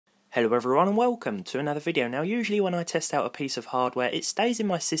Hello everyone and welcome to another video. Now usually when I test out a piece of hardware it stays in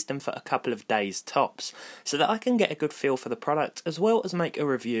my system for a couple of days tops so that I can get a good feel for the product as well as make a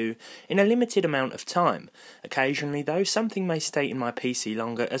review in a limited amount of time. Occasionally though something may stay in my PC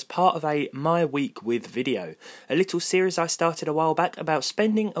longer as part of a My Week With video, a little series I started a while back about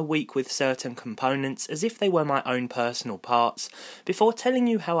spending a week with certain components as if they were my own personal parts before telling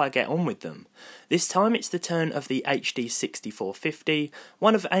you how I get on with them. This time it's the turn of the HD 6450,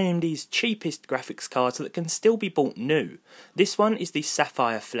 one of AMD's cheapest graphics cards that can still be bought new. This one is the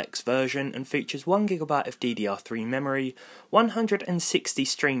Sapphire Flex version and features 1GB of DDR3 memory, 160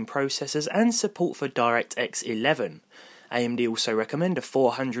 stream processors and support for DirectX 11. AMD also recommend a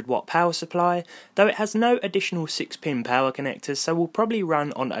 400 watt power supply, though it has no additional 6-pin power connectors so will probably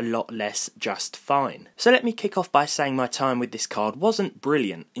run on a lot less just fine. So let me kick off by saying my time with this card wasn't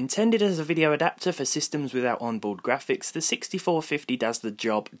brilliant. Intended as a video adapter for systems without onboard graphics, the 6450 does the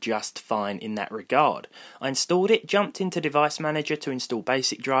job just fine in that regard. I installed it, jumped into Device Manager to install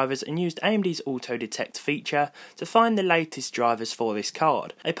basic drivers and used AMD's Auto Detect feature to find the latest drivers for this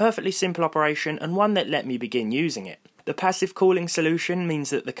card. A perfectly simple operation and one that let me begin using it. The passive cooling solution means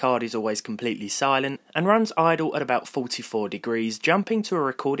that the card is always completely silent and runs idle at about 44 degrees, jumping to a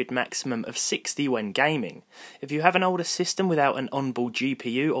recorded maximum of 60 when gaming. If you have an older system without an onboard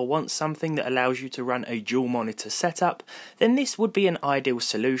GPU or want something that allows you to run a dual monitor setup, then this would be an ideal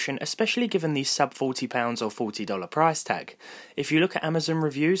solution, especially given the sub £40 or $40 price tag. If you look at Amazon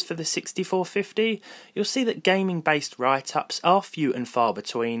reviews for the 6450, you'll see that gaming based write-ups are few and far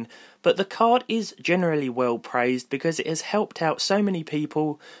between, but the card is generally well praised because it has helped out so many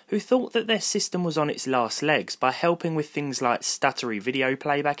people who thought that their system was on its last legs by helping with things like stuttery video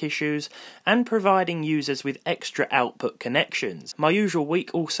playback issues and providing users with extra output connections. My usual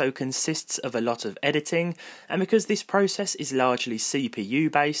week also consists of a lot of editing, and because this process is largely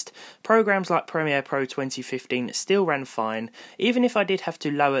CPU based, programs like Premiere Pro 2015 still ran fine even if I did have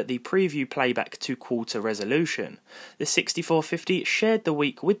to lower the preview playback to quarter resolution. The 6450 shared the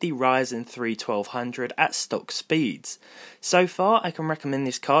week with the Ryzen 3 1200 at stock speeds. So far I can recommend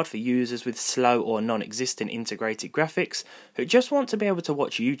this card for users with slow or non-existent integrated graphics who just want to be able to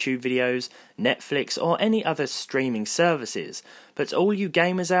watch YouTube videos, Netflix or any other streaming services. But all you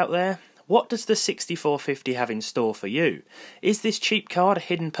gamers out there, what does the 6450 have in store for you? Is this cheap card a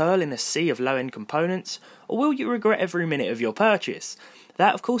hidden pearl in a sea of low-end components, or will you regret every minute of your purchase?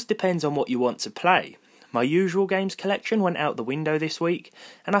 That of course depends on what you want to play. My usual games collection went out the window this week,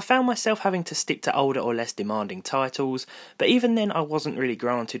 and I found myself having to stick to older or less demanding titles, but even then I wasn't really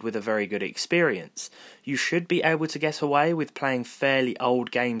granted with a very good experience. You should be able to get away with playing fairly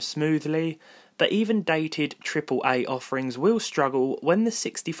old games smoothly, but even dated AAA offerings will struggle when the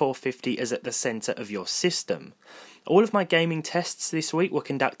 6450 is at the centre of your system. All of my gaming tests this week were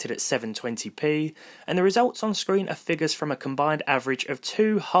conducted at 720p, and the results on screen are figures from a combined average of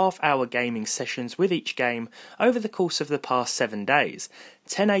 2 half-hour gaming sessions with each game over the course of the past 7 days.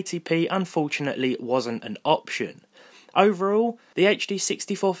 1080p unfortunately wasn't an option. Overall, the HD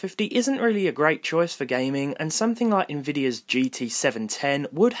 6450 isn't really a great choice for gaming, and something like Nvidia's GT 710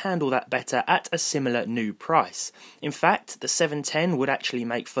 would handle that better at a similar new price. In fact, the 710 would actually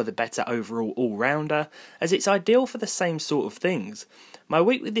make for the better overall all-rounder, as it's ideal for the same sort of things. My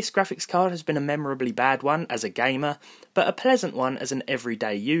week with this graphics card has been a memorably bad one as a gamer, but a pleasant one as an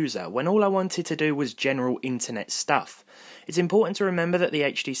everyday user, when all I wanted to do was general internet stuff. It's important to remember that the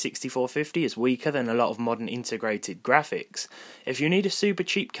HD 6450 is weaker than a lot of modern integrated graphics. If you need a super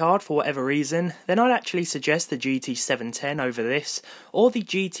cheap card for whatever reason, then I'd actually suggest the GT 710 over this, or the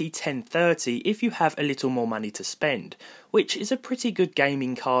GT 1030 if you have a little more money to spend, which is a pretty good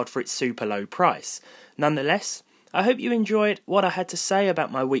gaming card for its super low price. Nonetheless, I hope you enjoyed what I had to say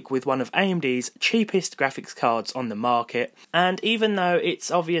about my week with one of AMD's cheapest graphics cards on the market, and even though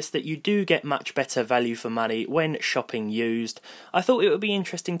it's obvious that you do get much better value for money when shopping used, I thought it would be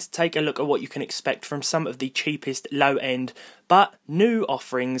interesting to take a look at what you can expect from some of the cheapest low-end but new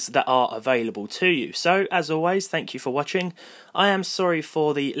offerings that are available to you. So as always, thank you for watching. I am sorry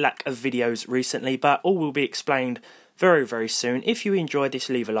for the lack of videos recently, but all will be explained very soon. If you enjoyed this,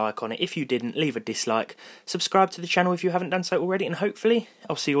 leave a like on it. If you didn't, leave a dislike. Subscribe to the channel if you haven't done so already, and hopefully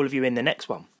I'll see all of you in the next one.